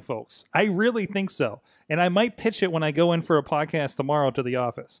going, folks. I really think so. And I might pitch it when I go in for a podcast tomorrow to the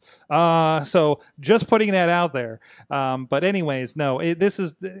office. So just putting that out there. But anyways, no, this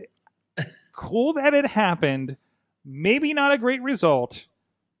is cool that it happened. Maybe not a great result.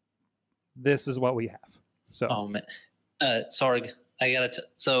 This is what we have. So, oh man, Sorg,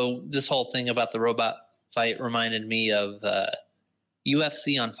 so this whole thing about the robot fight reminded me of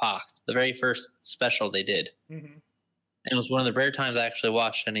UFC on Fox, the very first special they did. Mm-hmm. And it was one of the rare times I actually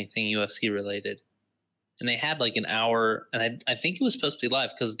watched anything UFC related. And they had like an hour, and I think it was supposed to be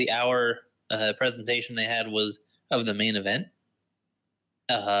live, because the hour presentation they had was of the main event,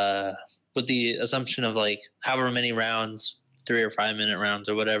 with the assumption of like however many rounds, 3 or 5 minute rounds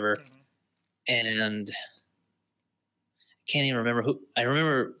or whatever. Mm-hmm. And I can't even remember who. I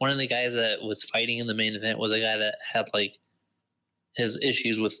remember one of the guys that was fighting in the main event was a guy that had like his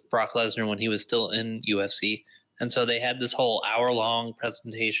issues with Brock Lesnar when he was still in UFC. And so they had this whole hour-long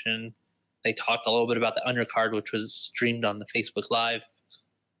presentation. They talked a little bit about the undercard, which was streamed on the Facebook Live.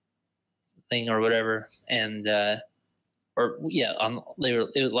 thing or whatever, and it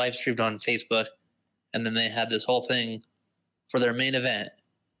was live streamed on Facebook, and then they had this whole thing for their main event,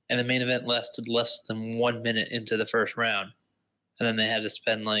 and the main event lasted less than 1 minute into the first round, and then they had to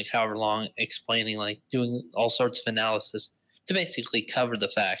spend like however long explaining, like doing all sorts of analysis to basically cover the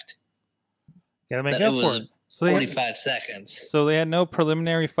fact Gotta make that up it for was it. So 45 seconds. So they had no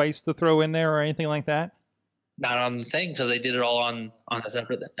preliminary fights to throw in there or anything like that? Not on the thing, because they did it all on a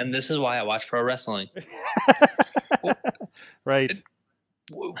separate. And this is why I watch pro wrestling. Right.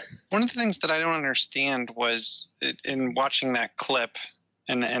 One of the things that I don't understand was in watching that clip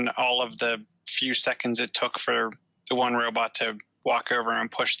and all of the few seconds it took for the one robot to walk over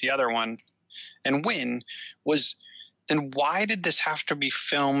and push the other one and win was, then why did this have to be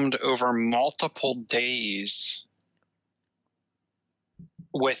filmed over multiple days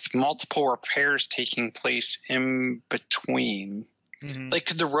with multiple repairs taking place in between? Mm-hmm. Like,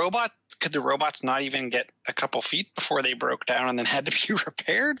 could the robots not even get a couple feet before they broke down and then had to be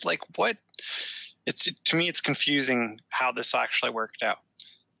repaired? Like, what? To me, it's confusing how this actually worked out.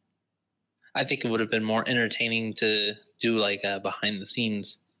 I think it would have been more entertaining to do like a behind the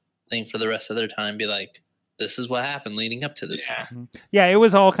scenes thing for the rest of their time. Be like, this is what happened leading up to this. Yeah. Yeah, it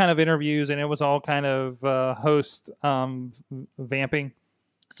was all kind of interviews, and it was all kind of host vamping.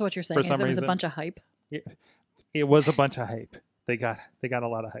 So what you're saying is some there was a reason. bunch of hype. It was a bunch of hype. They got a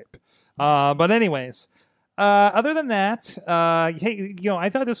lot of hype. But anyways, other than that, hey, I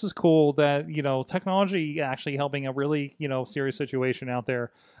thought this was cool that technology actually helping a really serious situation out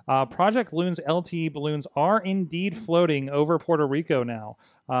there. Project Loon's LTE balloons are indeed floating over Puerto Rico now.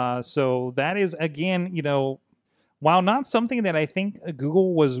 So that is again, while not something that I think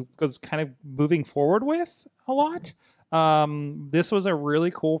Google was kind of moving forward with a lot. This was a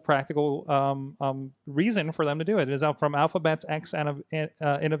really cool practical reason for them to do it. It is out from Alphabet's X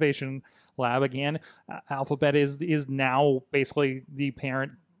Innovation Lab. Again, Alphabet is now basically the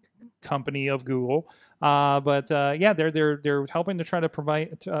parent company of Google. But they're helping to try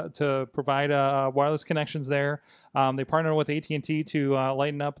to provide wireless connections there. They partner with AT&T to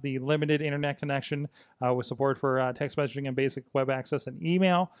lighten up the limited internet connection with support for text messaging and basic web access and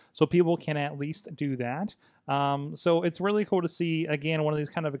email, so people can at least do that. So it's really cool to see, again, one of these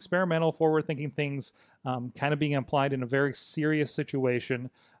kind of experimental, forward-thinking things kind of being applied in a very serious situation.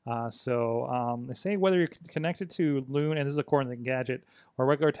 They say whether you're connected to Loon, and this is according to the gadget, or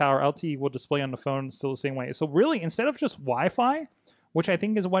regular tower, LTE will display on the phone still the same way. So really, instead of just Wi-Fi, which I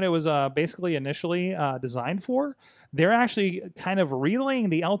think is what it was basically initially designed for, they're actually kind of relaying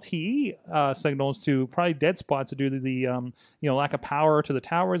the LTE signals to probably dead spots to do the lack of power to the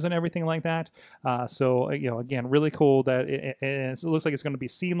towers and everything like that. Again, really cool that it looks like it's going to be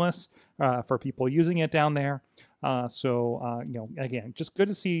seamless for people using it down there. Again, just good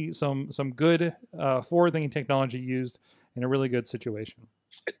to see some good forward-thinking technology used in a really good situation.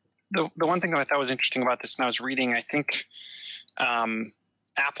 The one thing that I thought was interesting about this, and I was reading, I think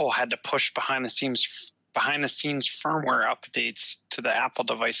Apple had to push behind the scenes firmware updates to the Apple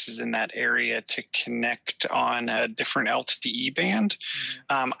devices in that area to connect on a different LTE band.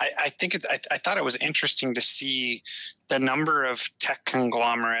 Mm-hmm. I thought it was interesting to see the number of tech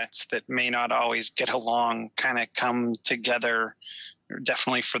conglomerates that may not always get along kind of come together,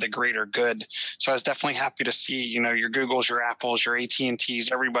 definitely for the greater good. So I was definitely happy to see, your Googles, your Apples, your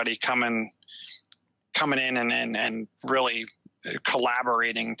AT&Ts, everybody coming in and really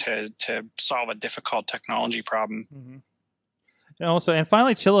collaborating to solve a difficult technology problem. Mm-hmm. And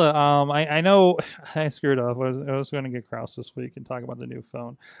finally, Chilla, I know I screwed up. I was going to get Kraus this week and talk about the new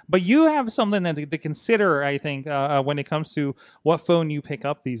phone, but you have something to consider, I think, when it comes to what phone you pick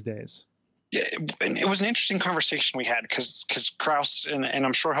up these days. Yeah, and it was an interesting conversation we had because Kraus, and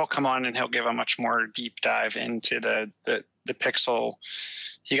I'm sure he'll come on and he'll give a much more deep dive into the Pixel.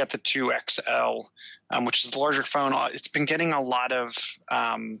 He got the 2 XL, which is the larger phone. It's been getting a lot of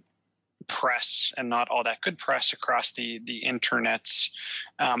press and not all that good press across the internets,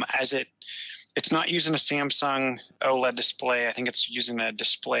 as it's not using a Samsung OLED display. I think it's using a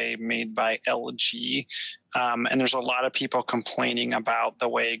display made by LG. And there's a lot of people complaining about the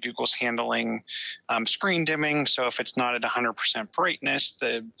way Google's handling screen dimming. So if it's not at 100% brightness,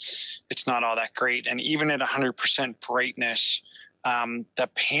 it's not all that great. And even at 100% brightness, the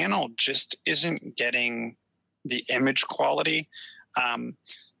panel just isn't getting the image quality.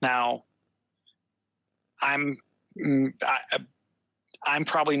 Now, I'm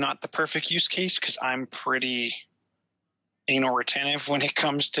probably not the perfect use case because I'm pretty anal retentive when it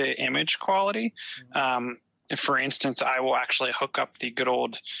comes to image quality. For instance, I will actually hook up the good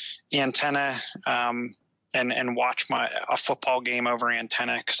old antenna and watch a football game over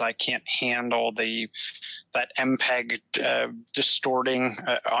antenna because I can't handle that MPEG distorting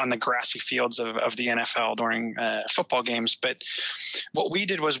on the grassy fields of the NFL during football games. But what we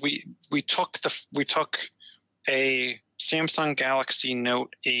did was we took a Samsung Galaxy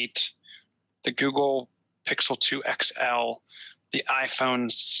Note 8, the Google Pixel 2 XL, the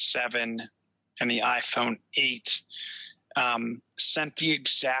iPhone 7, and the iPhone 8, sent the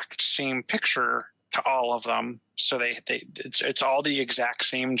exact same picture to all of them. So it's all the exact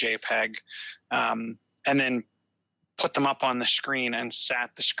same JPEG, and then put them up on the screen and sat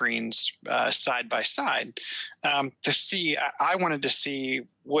the screens side by side to see. I wanted to see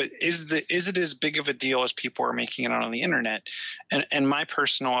is it as big of a deal as people are making it on the internet, and my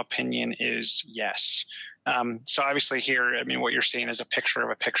personal opinion is yes. So obviously here, I mean, what you're seeing is a picture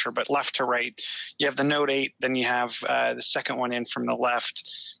of a picture, but left to right, you have the Note 8, then you have the second one in from the left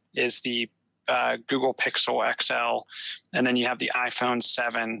is the Google Pixel XL, and then you have the iPhone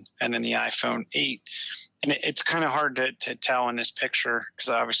 7 and then the iPhone 8. And it's kind of hard to tell in this picture because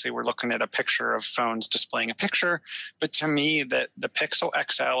obviously we're looking at a picture of phones displaying a picture. But to me, the Pixel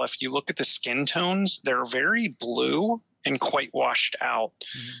XL, if you look at the skin tones, they're very blue and quite washed out.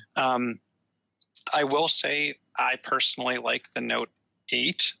 Mm-hmm. I will say I personally like the Note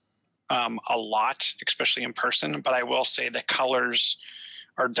 8 a lot, especially in person, but I will say the colors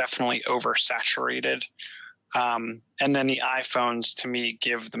are definitely oversaturated. And then the iPhones, to me,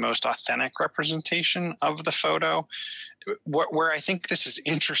 give the most authentic representation of the photo. Where I think this is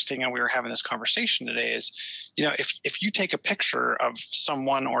interesting, and we were having this conversation today, is, you know, if you take a picture of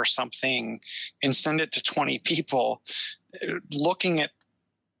someone or something and send it to 20 people, looking at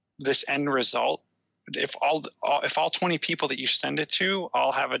this end result, if all 20 people that you send it to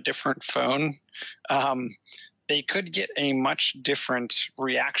all have a different phone, they could get a much different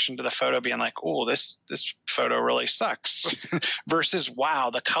reaction to the photo, being like, "Oh, this photo really sucks," versus, "Wow,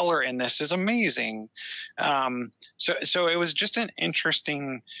 the color in this is amazing." So it was just an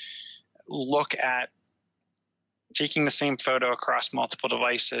interesting look at taking the same photo across multiple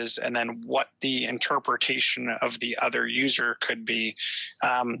devices and then what the interpretation of the other user could be.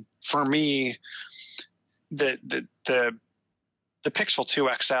 For me, the Pixel 2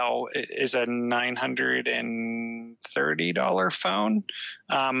 XL is a $930 phone.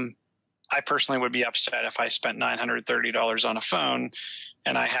 I personally would be upset if I spent $930 on a phone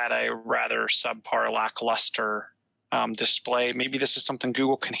and I had a rather subpar, lackluster display. Maybe this is something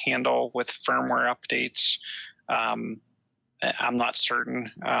Google can handle with firmware updates. I'm not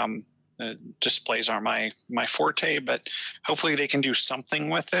certain. Displays aren't my forte, but hopefully they can do something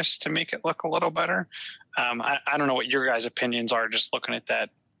with this to make it look a little better. I don't know what your guys' opinions are just looking at that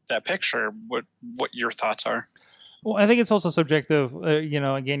picture, what your thoughts are. Well, I think it's also subjective.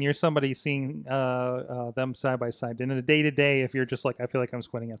 Again, you're somebody seeing them side by side. And in the day-to-day, if you're just like, I feel like I'm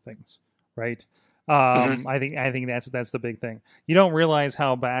squinting at things, right? Mm-hmm. I think that's the big thing. You don't realize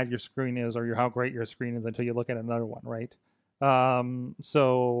how bad your screen is or how great your screen is until you look at another one, right?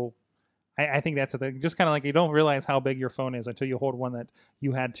 So I think that's the thing. Just kind of like you don't realize how big your phone is until you hold one that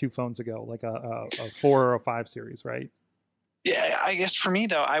you had 2 phones ago, like a 4 or a 5 series, right? Yeah, I guess for me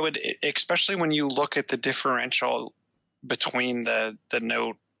though, I would, especially when you look at the differential between the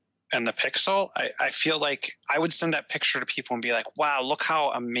Note and the Pixel, I feel like I would send that picture to people and be like, "Wow, look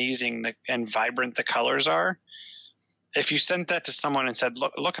how amazing and vibrant the colors are." If you sent that to someone and said,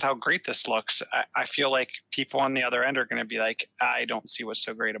 look at how great this looks, I feel like people on the other end are going to be like, "I don't see what's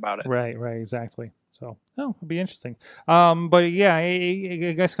so great about it." Right, exactly. So, it'll be interesting. But yeah,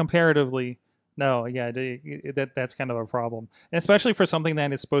 I guess comparatively, no, yeah, that's kind of a problem, and especially for something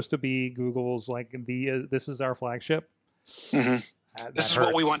that is supposed to be Google's, like this is our flagship. Mm-hmm. This is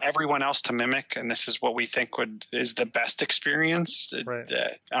what we want everyone else to mimic, and this is what we think is the best experience. Right.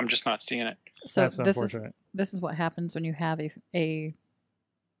 I'm just not seeing it. So that's unfortunate. This is what happens when you have a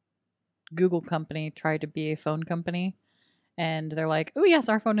Google company try to be a phone company, and they're like, "Oh yes,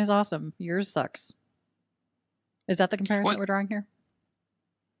 our phone is awesome. Yours sucks." Is that the comparison we're drawing here?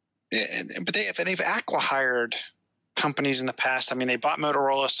 But they've acqui-hired companies in the past. I mean, they bought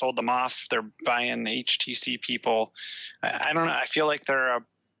Motorola, sold them off. They're buying HTC people. I don't know. I feel like they're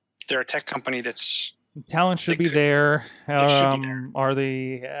a tech company that's talent should be there. Are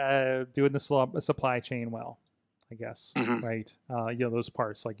they doing the supply chain well? I guess, mm-hmm. Right? Those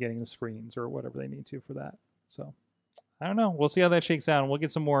parts like getting the screens or whatever they need to for that. So I don't know. We'll see how that shakes out. And we'll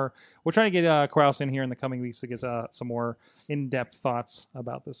get some more. We'll try to get Kraus in here in the coming weeks to get some more in-depth thoughts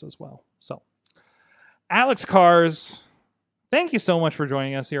about this as well. So, Alex Kahrs, thank you so much for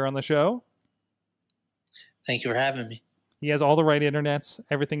joining us here on the show. Thank you for having me. He has all the right internets.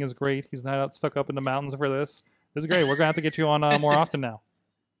 Everything is great. He's not out stuck up in the mountains for this. This is great. We're going to have to get you on more often now.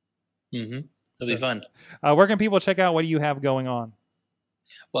 Mm-hmm. It'll be fun. Where can people check out what do you have going on?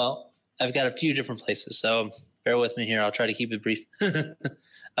 Well, I've got a few different places, so bear with me here. I'll try to keep it brief. You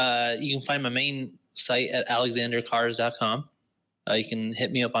can find my main site at alexandercars.com. You can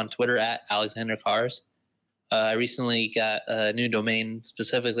hit me up on Twitter at Alexander Kahrs. I recently got a new domain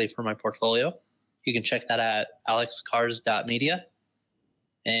specifically for my portfolio. You can check that at alexkahrs.media.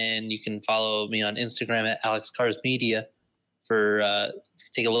 And you can follow me on Instagram at alexkarsmedia for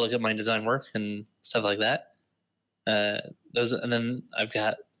take a look at my design work and stuff like that. And then I've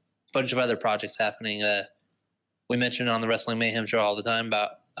got a bunch of other projects happening. We mention on the Wrestling Mayhem show all the time about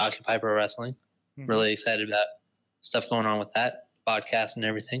Occupy Pro Wrestling. Really excited about stuff going on with that podcast and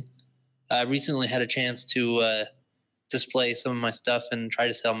everything. I recently had a chance to display some of my stuff and try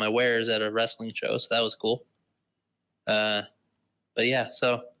to sell my wares at a wrestling show, so that was cool. But yeah,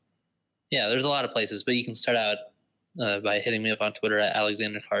 there's a lot of places, but you can start out by hitting me up on Twitter at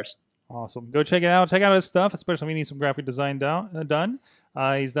Alexander Kahrs. Awesome. Go check it out. Check out his stuff, especially if you need some graphic design done.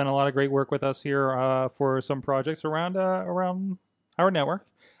 He's done a lot of great work with us here for some projects around our network.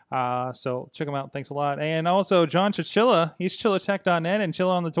 So check him out. Thanks a lot. And also John Chilla. He's chillatech.net and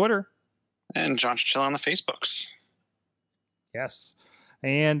Chilla on the Twitter. And John Chilla on the Facebooks. Yes.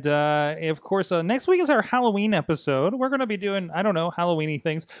 And, of course, next week is our Halloween episode. We're going to be doing, I don't know, Halloween-y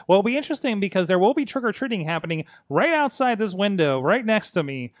things. Well, it'll be interesting because there will be trick-or-treating happening right outside this window, right next to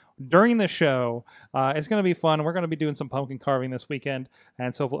me, during the show. It's going to be fun. We're going to be doing some pumpkin carving this weekend.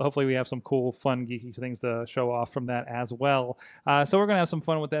 And so hopefully we have some cool, fun, geeky things to show off from that as well. So we're going to have some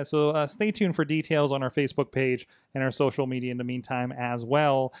fun with that. So stay tuned for details on our Facebook page and our social media in the meantime as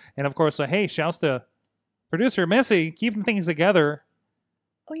well. And, of course, hey, shouts to producer Missy, keeping things together.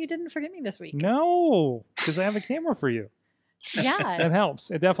 Oh, you didn't forget me this week. No, because I have a camera for you. Yeah. That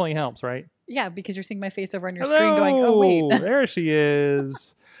helps. It definitely helps, right? Yeah, because you're seeing my face over on your Hello! screen going, oh, wait. There she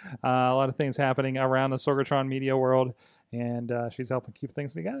is. A lot of things happening around the Sorgatron media world, and she's helping keep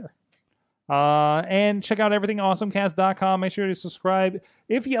things together. And check out everything AwesomeCast.com. Make sure to subscribe.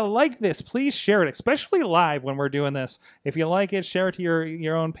 If you like this, please share it, especially live when we're doing this. If you like it, share it to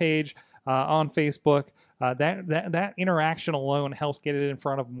your own page on Facebook. That interaction alone helps get it in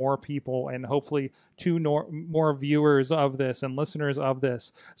front of more people and hopefully more viewers of this and listeners of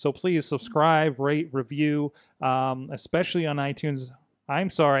this. So please subscribe, rate, review, especially on iTunes.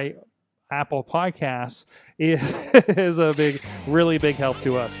 I'm sorry, Apple Podcasts is a really big help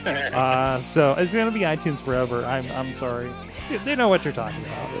to us. So it's going to be iTunes forever. I'm sorry. They know what you're talking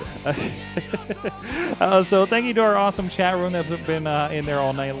about. So thank you to our awesome chat room that's been in there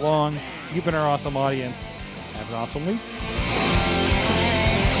all night long. You've been our awesome audience. Have an awesome week.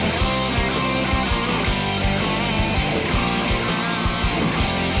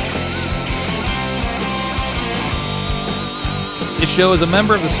 This show is a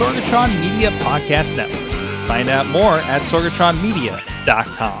member of the Sorgatron Media Podcast Network. Find out more at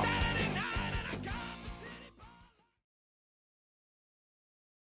sorgatronmedia.com.